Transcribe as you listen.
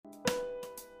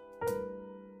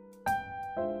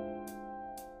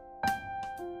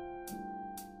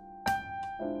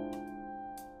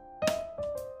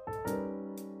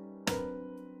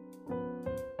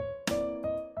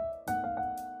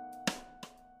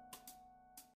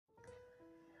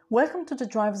Welcome to the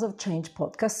Drivers of Change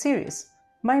podcast series.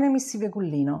 My name is Silvia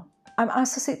Gullino. I'm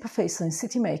Associate Professor in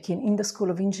City Making in the School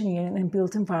of Engineering and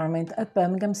Built Environment at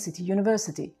Birmingham City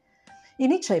University.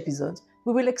 In each episode,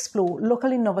 we will explore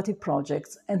local innovative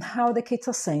projects and how they can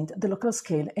transcend the local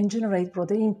scale and generate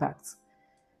broader impacts.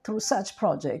 Through such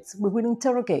projects, we will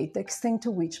interrogate the extent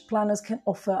to which planners can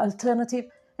offer alternative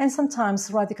and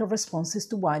sometimes radical responses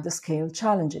to wider scale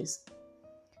challenges.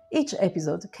 Each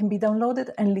episode can be downloaded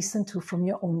and listened to from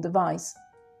your own device.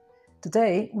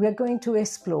 Today, we are going to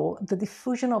explore the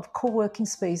diffusion of co-working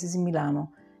spaces in Milano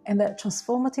and their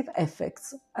transformative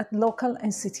effects at local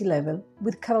and city level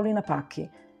with Carolina Pacchi,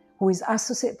 who is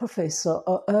Associate Professor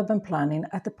of Urban Planning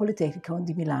at the Politecnico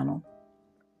di Milano.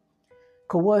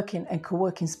 Co-working and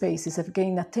co-working spaces have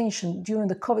gained attention during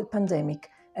the COVID pandemic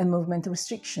and movement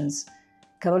restrictions.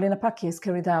 Carolina Pacchi has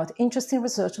carried out interesting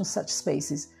research on such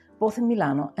spaces, both in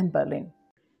Milano and Berlin.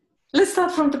 Let's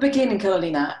start from the beginning,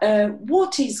 Carolina.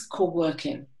 What is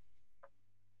co-working?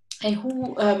 And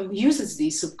who uses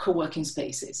these co-working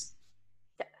spaces?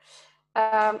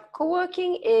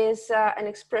 Co-working is an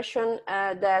expression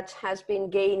that has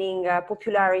been gaining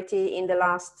popularity in the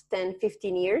last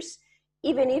 10-15 years,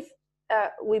 even if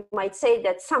we might say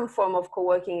that some form of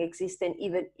co-working existed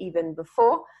even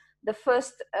before. The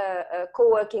first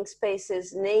co-working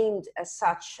spaces named as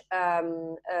such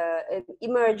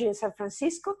emerged in San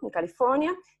Francisco, in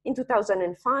California, in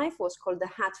 2005, was called the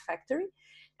Hat Factory,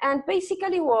 and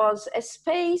basically was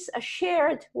a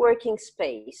shared working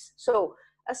space. So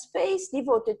a space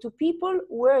devoted to people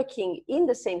working in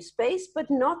the same space,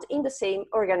 but not in the same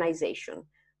organization,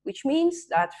 which means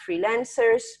that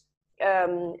freelancers,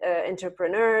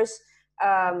 entrepreneurs,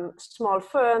 small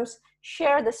firms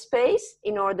share the space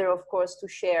in order, of course, to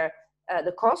share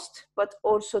the cost, but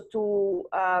also to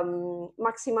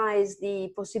maximize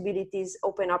the possibilities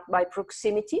open up by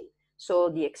proximity. So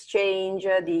the exchange,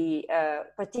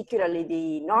 particularly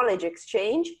the knowledge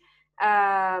exchange,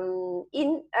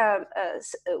 in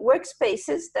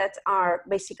workspaces that are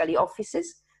basically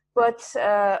offices, but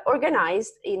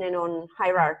organized in a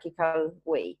non-hierarchical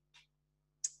way.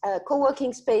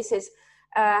 Co-working spaces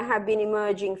have been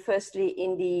emerging firstly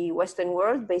in the Western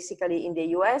world, basically in the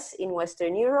US, in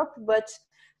Western Europe, but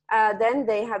then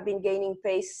they have been gaining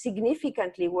pace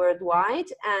significantly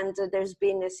worldwide, and there's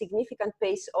been a significant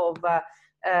pace of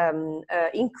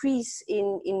increase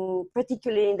in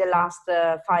particularly in the last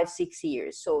 5-6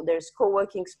 years. So there's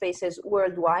co-working spaces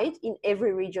worldwide in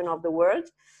every region of the world.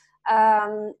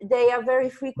 They are very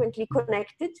frequently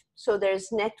connected, so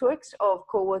there's networks of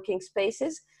co-working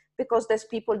spaces because there's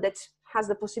people that has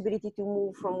the possibility to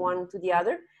move from one to the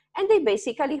other, and they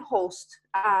basically host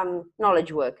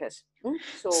knowledge workers,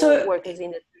 so workers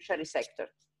in the tertiary sector.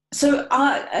 So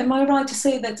am I right to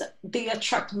say that they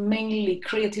attract mainly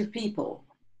creative people?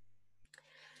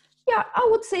 Yeah, I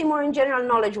would say more in general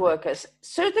knowledge workers,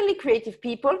 certainly creative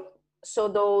people. So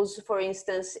those, for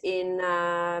instance, in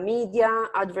media,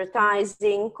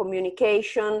 advertising,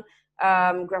 communication,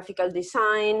 graphical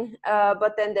design,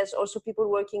 but then there's also people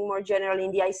working more generally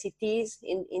in the ICTs,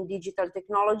 in digital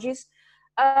technologies.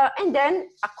 And then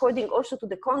according also to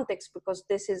the context, because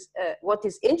this is what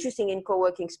is interesting in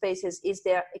co-working spaces is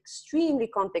they're extremely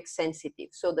context sensitive.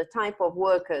 So the type of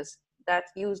workers that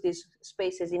use these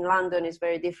spaces in London is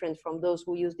very different from those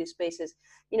who use these spaces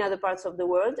in other parts of the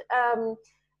world.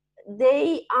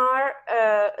 They are,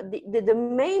 the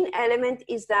main element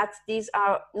is that these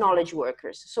are knowledge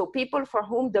workers. So people for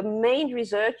whom the main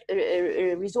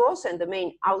resource and the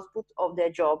main output of their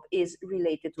job is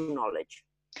related to knowledge.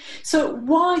 So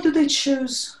why do they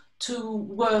choose to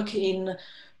work in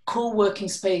co-working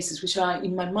spaces, which are,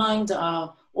 in my mind,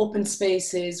 are open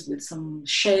spaces with some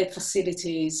shared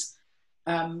facilities?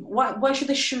 Why should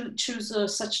they choose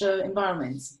such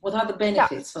environments? What are the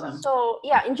benefits for them? So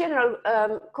in general,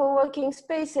 co-working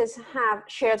spaces have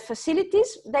shared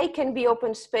facilities. They can be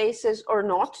open spaces or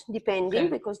not, depending,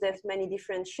 because there's many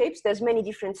different shapes. There's many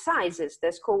different sizes.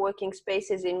 There's co-working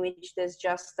spaces in which there's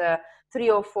just 3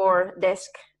 or 4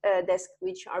 desks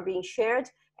which are being shared,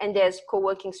 and there's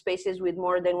co-working spaces with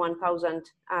more than 1,000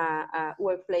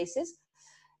 workplaces.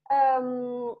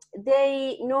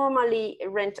 They normally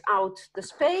rent out the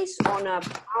space on a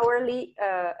hourly,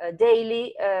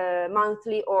 daily,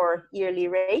 monthly or yearly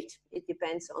rate. It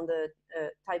depends on the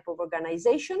type of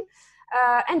organization.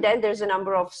 And then there's a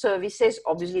number of services,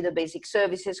 obviously the basic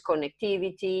services,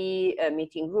 connectivity,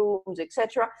 meeting rooms,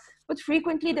 etc. But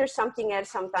frequently there's something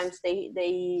else. Sometimes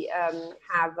they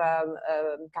have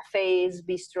cafes,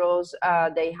 bistros,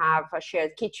 they have a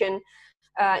shared kitchen.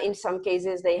 In some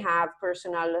cases, they have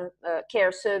personal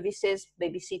care services,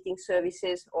 babysitting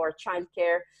services, or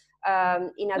childcare.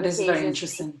 In That other is very cases,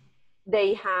 interesting.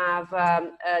 they have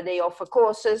they offer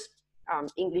courses,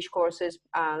 English courses,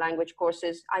 language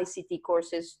courses, ICT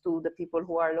courses to the people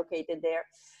who are located there.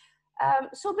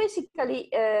 So basically,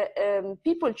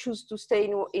 people choose to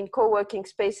stay in co-working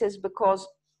spaces because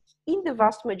in the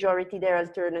vast majority, their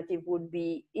alternative would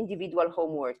be individual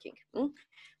home working,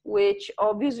 which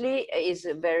obviously is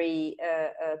very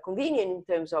convenient in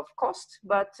terms of cost,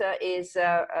 but is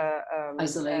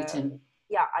Isolating.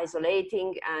 yeah,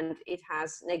 isolating, and it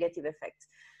has negative effects.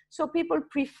 So people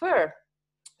prefer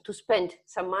to spend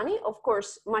some money, of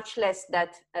course, much less than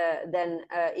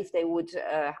if they would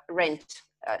rent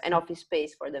an office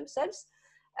space for themselves,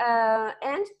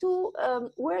 and to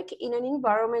work in an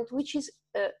environment which is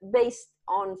based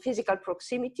on physical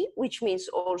proximity, which means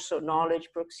also knowledge,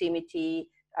 proximity,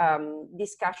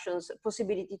 discussions,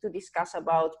 possibility to discuss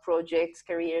about projects,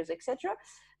 careers, etc.,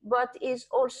 but is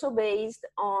also based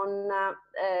on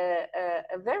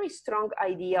a very strong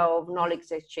idea of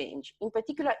knowledge exchange, in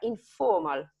particular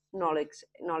informal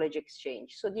knowledge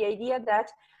exchange. So the idea that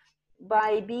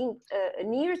by being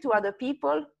near to other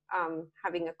people,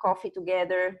 having a coffee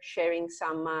together, sharing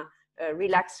some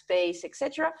relaxed space,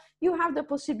 etc., you have the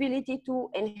possibility to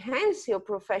enhance your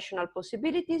professional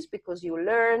possibilities because you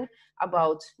learn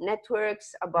about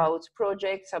networks, about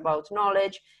projects, about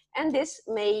knowledge, and this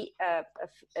may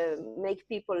make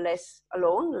people less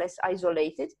alone, less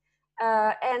isolated,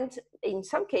 and in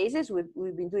some cases,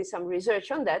 we've been doing some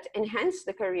research on that, enhance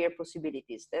the career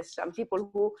possibilities. There's some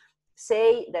people who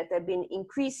say that they've been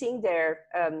increasing their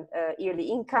yearly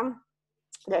income,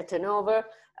 their turnover,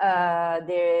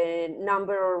 their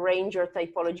number or range or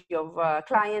typology of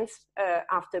clients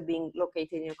after being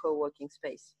located in a co-working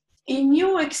space. In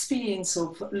your experience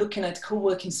of looking at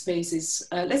co-working spaces,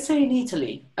 let's say in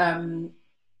Italy,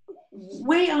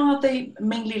 where are they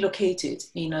mainly located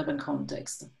in urban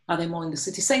context? Are they more in the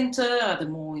city centre? Are they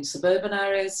more in suburban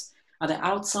areas? Are they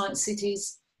outside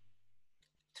cities?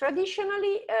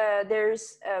 Traditionally,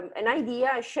 there's an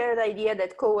idea, a shared idea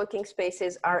that co-working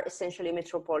spaces are essentially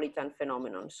metropolitan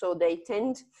phenomenon. So they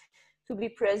tend to be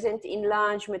present in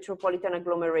large metropolitan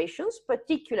agglomerations,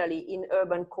 particularly in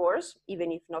urban cores,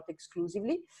 even if not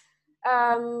exclusively,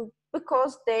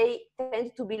 because they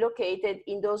tend to be located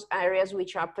in those areas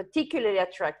which are particularly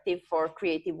attractive for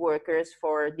creative workers,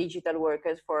 for digital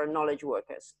workers, for knowledge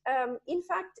workers. In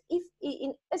fact,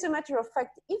 as a matter of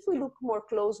fact, if we look more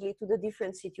closely to the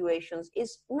different situations,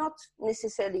 it's not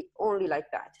necessarily only like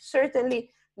that.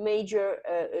 Certainly, major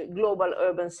global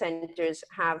urban centers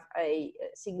have a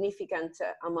significant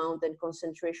amount and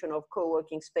concentration of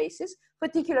co-working spaces,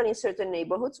 particularly in certain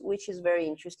neighborhoods, which is very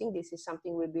interesting. This is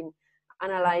something we've been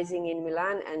analyzing in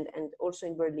Milan and also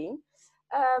in Berlin.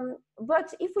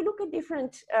 But if we look at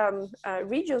different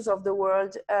regions of the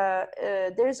world,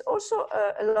 there's also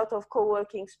a lot of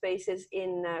co-working spaces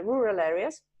in rural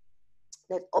areas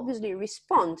that obviously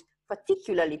respond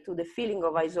particularly to the feeling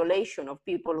of isolation of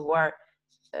people who are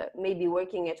maybe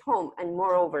working at home, and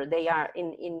moreover, they are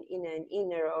in an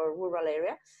inner or rural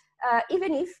area.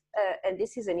 Even if, and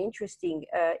this is an interesting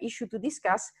issue to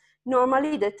discuss,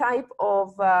 normally the type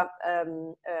of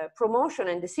promotion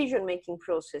and decision-making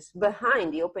process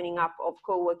behind the opening up of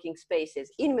co-working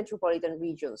spaces in metropolitan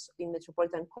regions, in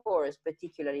metropolitan cores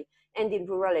particularly, and in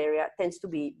rural area tends to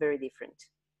be very different.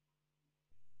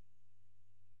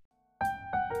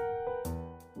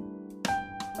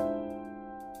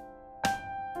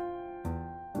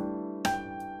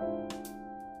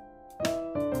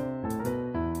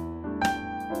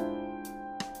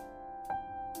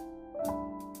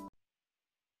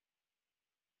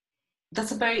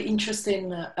 That's a very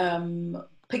interesting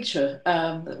picture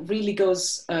that really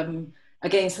goes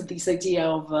against this idea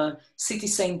of city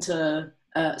centre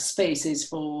spaces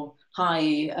for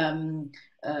high-profile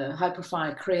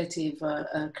creative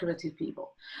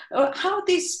people. How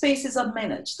these spaces are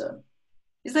managed?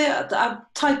 Is there a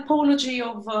typology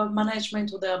of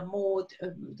management, or they're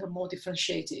more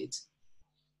differentiated?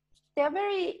 They're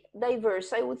very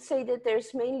diverse. I would say that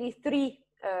there's mainly three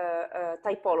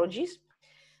typologies.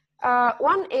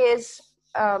 One is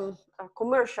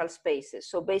commercial spaces,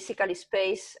 so basically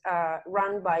space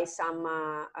run by some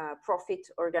profit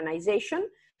organization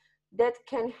that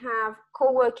can have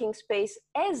co-working space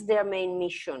as their main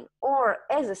mission or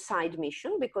as a side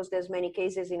mission, because there's many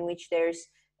cases in which there's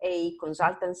a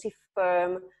consultancy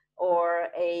firm or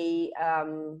a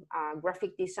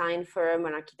graphic design firm,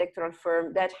 an architectural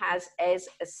firm that has as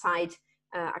a side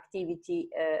activity,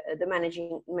 the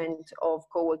management of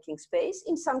co-working space.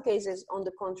 In some cases, on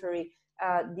the contrary,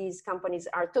 these companies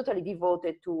are totally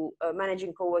devoted to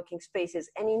managing co-working spaces.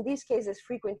 And in these cases,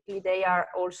 frequently they are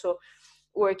also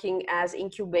working as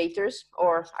incubators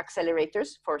or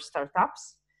accelerators for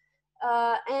startups.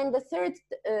 And the third,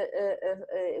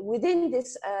 within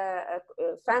this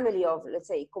family of, let's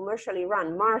say, commercially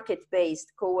run,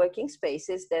 market-based co-working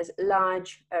spaces, there's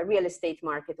large real estate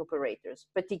market operators,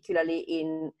 particularly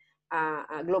in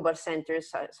global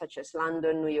centers such as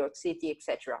London, New York City,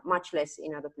 etc., much less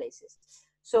in other places.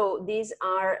 So these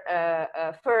are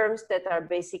firms that are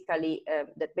basically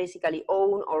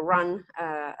own or run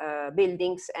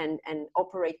buildings and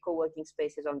operate co-working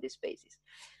spaces on these spaces.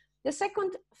 The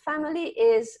second family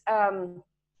is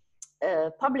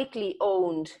publicly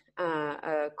owned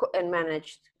and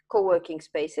managed co-working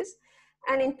spaces,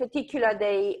 and in particular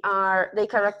they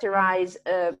characterize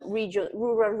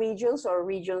rural regions or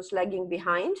regions lagging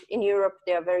behind. In Europe,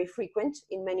 they are very frequent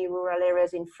in many rural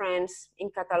areas, in France, in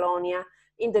Catalonia,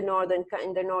 in the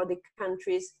Nordic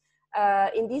countries.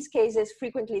 In these cases,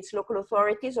 frequently it's local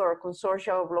authorities or a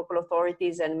consortia of local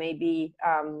authorities and maybe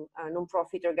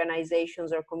non-profit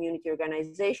organizations or community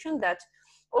organizations that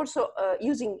also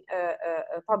using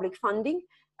public funding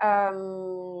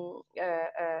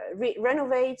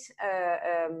renovate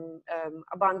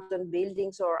abandoned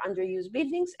buildings or underused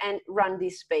buildings and run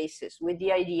these spaces with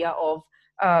the idea of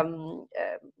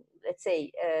let's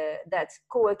say that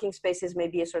co-working spaces may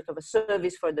be a sort of a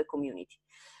service for the community.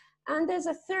 And there's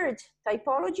a third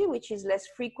typology, which is less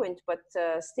frequent but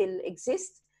still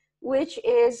exists, which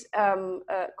is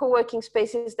co-working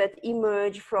spaces that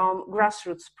emerge from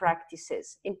grassroots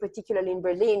practices. In particular in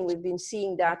Berlin, we've been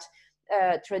seeing that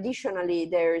traditionally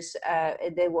there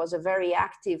was a very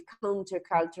active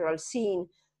countercultural scene,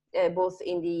 both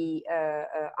in the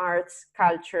arts,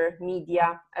 culture,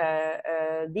 media,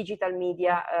 digital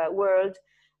media world,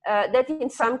 that in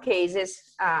some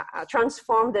cases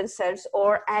transformed themselves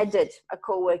or added a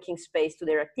co-working space to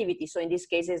their activity. So in these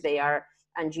cases, they are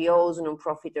NGOs,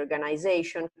 non-profit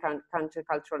organizations,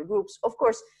 countercultural groups. Of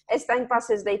course, as time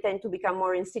passes, they tend to become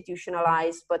more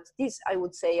institutionalized, but these, I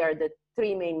would say, are the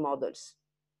three main models.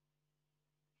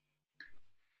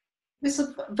 This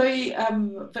is very,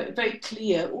 very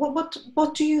clear.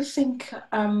 What do you think?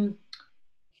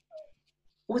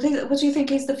 What do you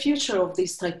think is the future of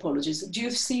these typologies? Do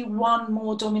you see one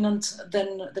more dominant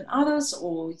than others,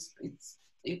 or it's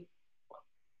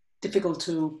difficult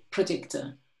to predict?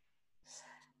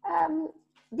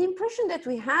 The impression that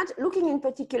we had, looking in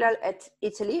particular at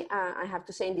Italy, I have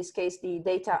to say in this case, the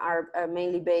data are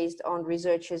mainly based on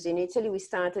researchers in Italy. We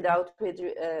started out with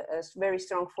a very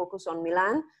strong focus on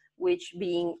Milan, which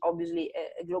being obviously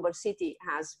a global city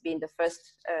has been the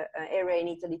first area in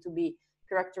Italy to be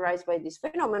characterized by this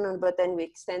phenomenon, but then we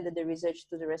extended the research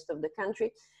to the rest of the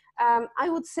country. I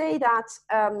would say that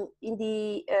in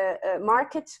the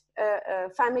market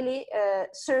family,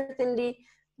 certainly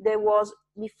there was,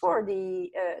 before the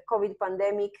COVID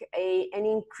pandemic, an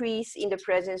increase in the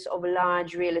presence of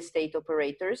large real estate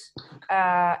operators.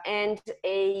 And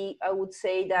I would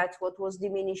say that what was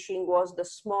diminishing was the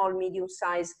small,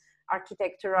 medium-sized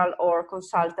architectural or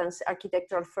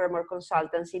architectural firm or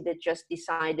consultancy that just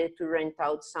decided to rent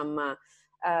out some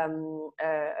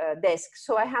desks.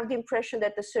 So I have the impression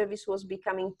that the service was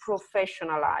becoming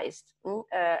professionalized,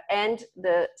 and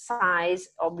the size,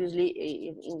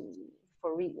 obviously,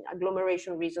 for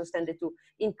agglomeration reasons, tended to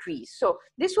increase. So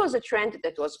this was a trend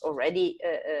that was already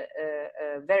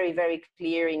very, very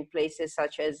clear in places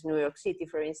such as New York City,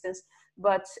 for instance,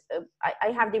 but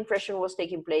I have the impression was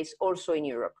taking place also in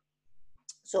Europe.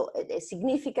 So a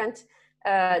significant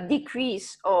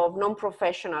decrease of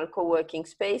non-professional co-working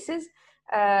spaces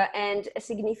and a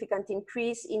significant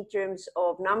increase in terms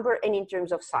of number and in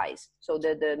terms of size. So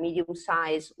the medium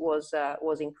size was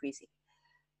increasing.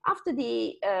 After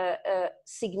the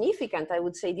significant, I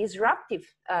would say, disruptive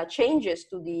changes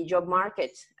to the job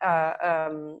market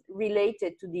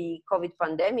related to the COVID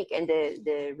pandemic and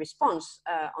the response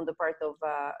on the part of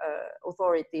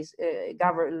authorities,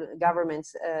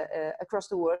 governments across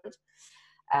the world,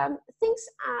 things,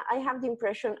 I have the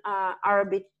impression, are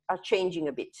changing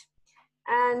a bit.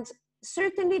 And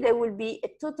certainly there will be a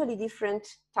totally different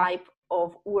type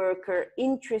of worker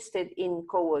interested in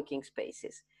co-working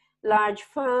spaces. Large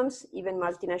firms, even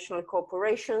multinational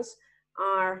corporations,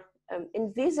 are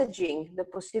envisaging the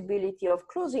possibility of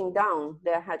closing down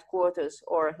their headquarters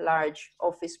or large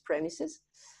office premises,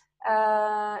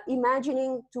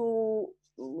 imagining to,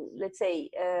 let's say,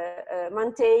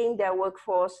 maintain their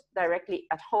workforce directly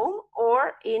at home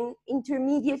or in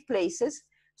intermediate places,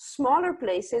 smaller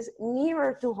places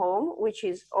nearer to home, which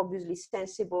is obviously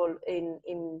sensible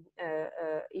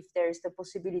if there is the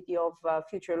possibility of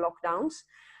future lockdowns.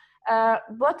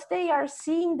 But they are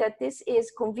seeing that this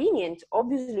is convenient,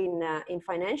 obviously in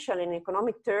financial and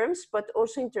economic terms, but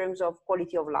also in terms of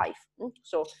quality of life.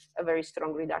 So a very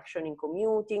strong reduction in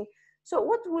commuting. So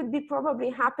what would be probably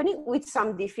happening with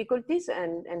some difficulties,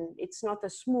 and it's not a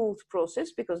smooth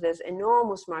process because there's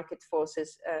enormous market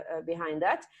forces behind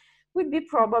that, would be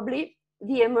probably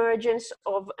the emergence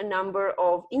of a number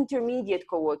of intermediate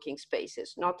co-working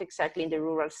spaces, not exactly in the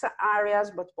rural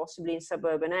areas, but possibly in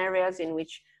suburban areas in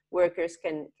which workers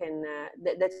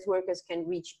workers can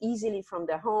reach easily from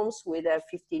their homes with a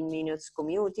 15 minutes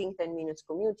commuting, 10 minutes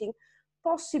commuting,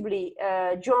 possibly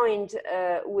joined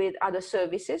with other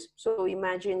services. So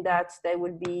imagine that there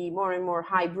will be more and more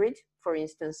hybrid. For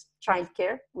instance,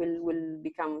 childcare will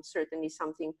become certainly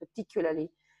something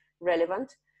particularly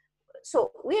relevant.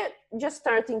 So we are just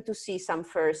starting to see some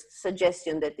first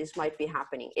suggestion that this might be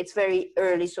happening. It's very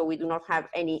early, so we do not have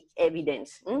any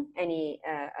evidence,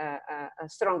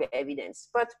 strong evidence,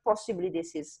 but possibly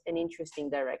this is an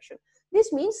interesting direction.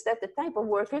 This means that the type of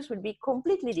workers will be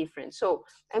completely different. So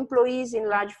employees in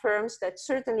large firms that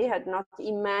certainly had not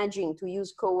imagined to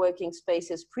use co-working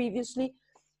spaces previously,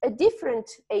 a different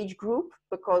age group,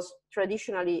 because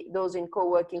traditionally those in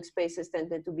co-working spaces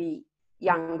tended to be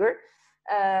younger,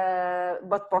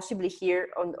 but possibly here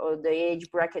or the age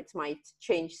brackets might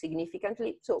change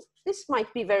significantly. So this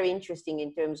might be very interesting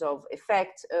in terms of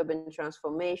effects, urban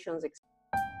transformations, etc.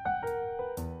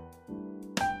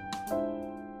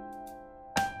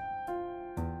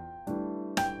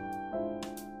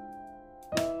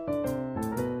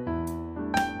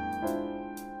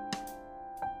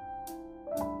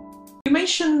 You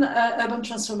mentioned urban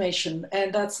transformation,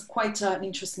 and that's quite an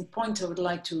interesting point I would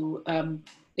like to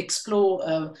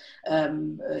explore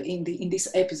in this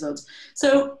episode.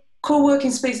 So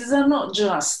co-working spaces are not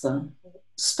just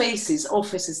spaces,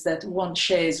 offices that one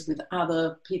shares with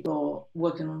other people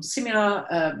working on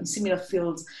similar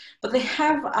fields, but they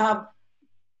have a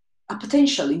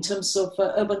potential in terms of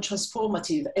urban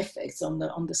transformative effects on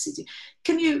the city.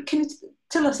 Can you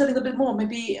tell us a little bit more?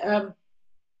 Maybe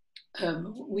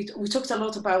we talked a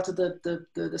lot about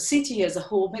the city as a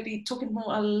whole. Maybe talking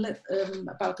more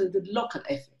about the local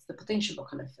effects, the potential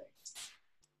local effects.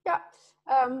 Yeah,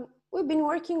 we've been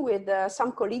working with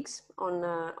some colleagues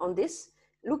on this,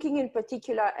 looking in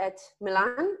particular at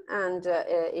Milan and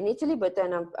in Italy, but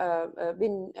then I've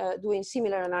been doing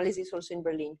similar analysis also in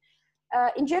Berlin.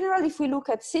 In general, if we look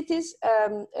at cities,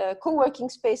 co-working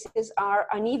spaces are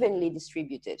unevenly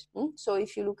distributed. So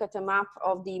if you look at a map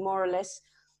of the more or less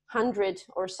 100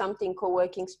 or something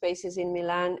co-working spaces in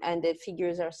Milan, and the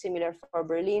figures are similar for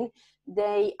Berlin,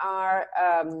 they are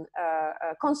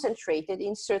concentrated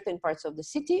in certain parts of the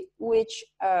city, which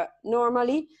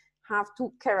normally have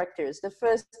two characters. The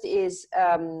first is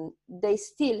they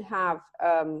still have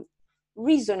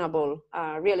reasonable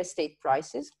real estate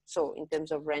prices, so in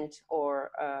terms of rent or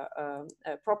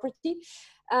property,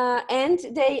 and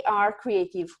they are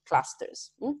creative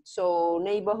clusters. So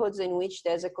neighborhoods in which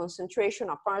there's a concentration,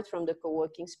 apart from the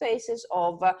co-working spaces,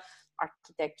 of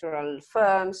architectural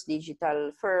firms,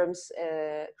 digital firms,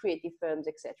 creative firms,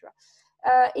 etc.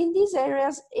 In these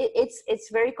areas, it's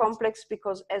very complex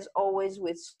because, as always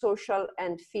with social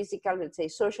and physical, let's say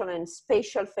social and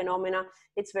spatial phenomena,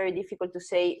 it's very difficult to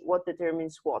say what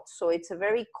determines what. So it's a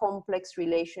very complex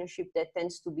relationship that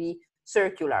tends to be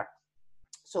circular.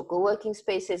 So co-working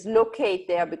spaces locate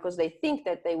there because they think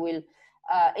that they will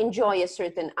enjoy a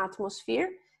certain atmosphere.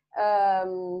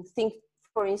 Think,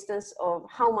 for instance, of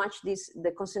how much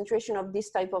the concentration of this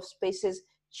type of spaces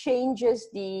changes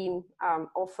the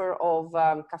offer of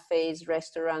cafes,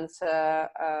 restaurants,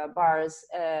 bars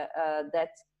that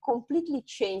completely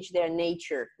change their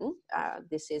nature.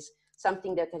 This is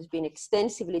something that has been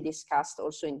extensively discussed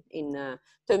also in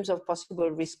terms of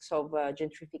possible risks of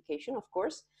gentrification, of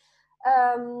course.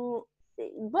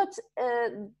 But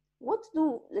what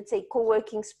do, let's say,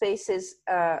 co-working spaces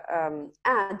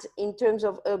add in terms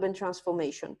of urban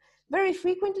transformation? Very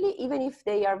frequently, even if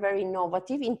they are very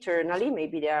innovative internally,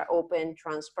 maybe they are open,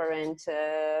 transparent,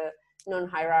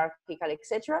 non-hierarchical,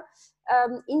 etc.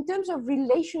 In terms of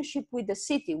relationship with the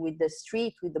city, with the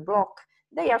street, with the block,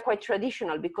 they are quite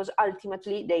traditional because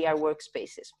ultimately they are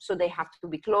workspaces. So they have to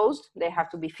be closed, they have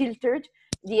to be filtered,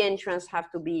 the entrance have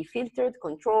to be filtered,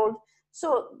 controlled.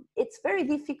 So it's very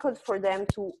difficult for them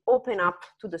to open up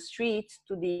to the street,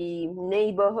 to the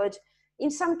neighborhood. In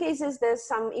some cases, there's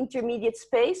some intermediate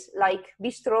space like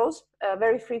bistros.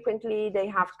 Very frequently, they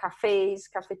have cafes,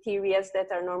 cafeterias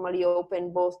that are normally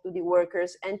open both to the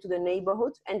workers and to the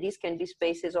neighborhood. And these can be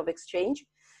spaces of exchange.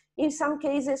 in some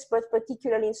cases, but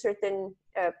particularly in certain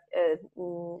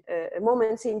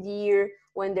moments in the year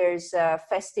when there's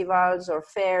festivals or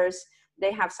fairs,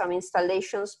 they have some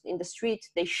installations in the street,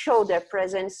 they show their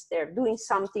presence, they're doing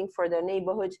something for their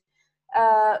neighborhood.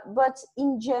 But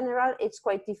in general, it's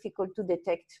quite difficult to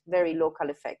detect very local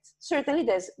effects. Certainly,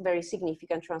 there's very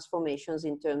significant transformations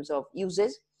in terms of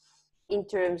uses, in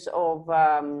terms of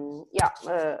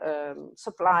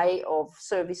supply of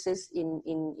services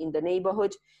in the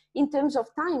neighborhood, in terms of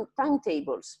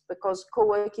timetables, because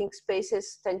co-working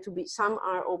spaces tend to be, some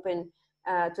are open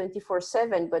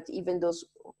 24/7, but even those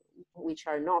which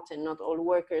are not, and not all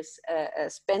workers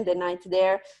spend the night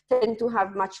there, tend to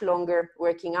have much longer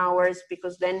working hours,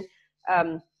 because then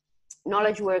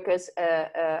knowledge workers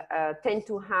tend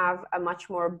to have a much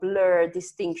more blurred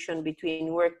distinction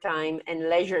between work time and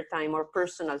leisure time or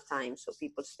personal time. So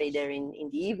people stay there in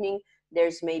the evening.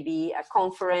 There's maybe a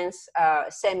conference, a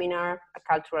seminar, a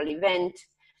cultural event,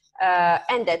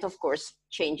 and that, of course,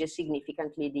 changes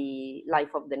significantly the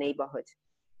life of the neighborhood.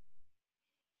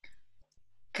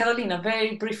 Carolina,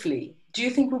 very briefly, do you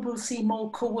think we will see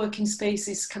more co-working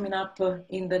spaces coming up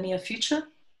in the near future?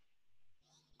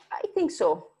 I think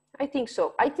so. I think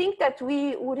so. I think that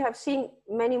we would have seen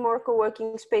many more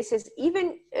co-working spaces,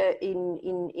 even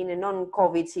in a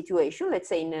non-COVID situation, let's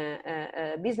say in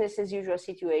a business as usual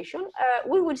situation.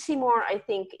 We would see more, I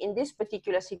think, in this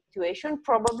particular situation,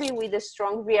 probably with a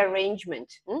strong rearrangement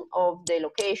of the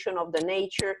location, of the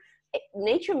nature.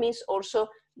 Nature means also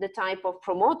the type of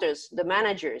promoters, the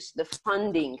managers, the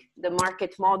funding, the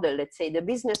market model, let's say the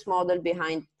business model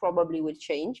behind probably will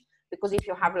change. Because if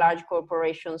you have large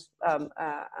corporations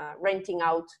renting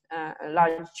out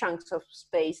large chunks of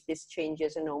space, this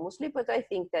changes enormously. But I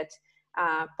think that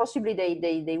possibly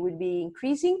they will be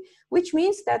increasing, which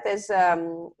means that as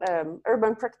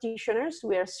urban practitioners,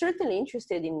 we are certainly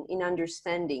interested in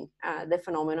understanding the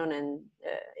phenomenon and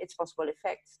its possible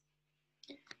effects.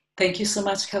 Thank you so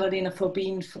much, Carolina, for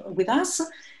being with us,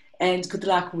 and good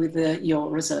luck with your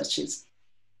researches.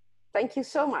 Thank you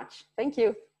so much. Thank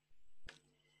you.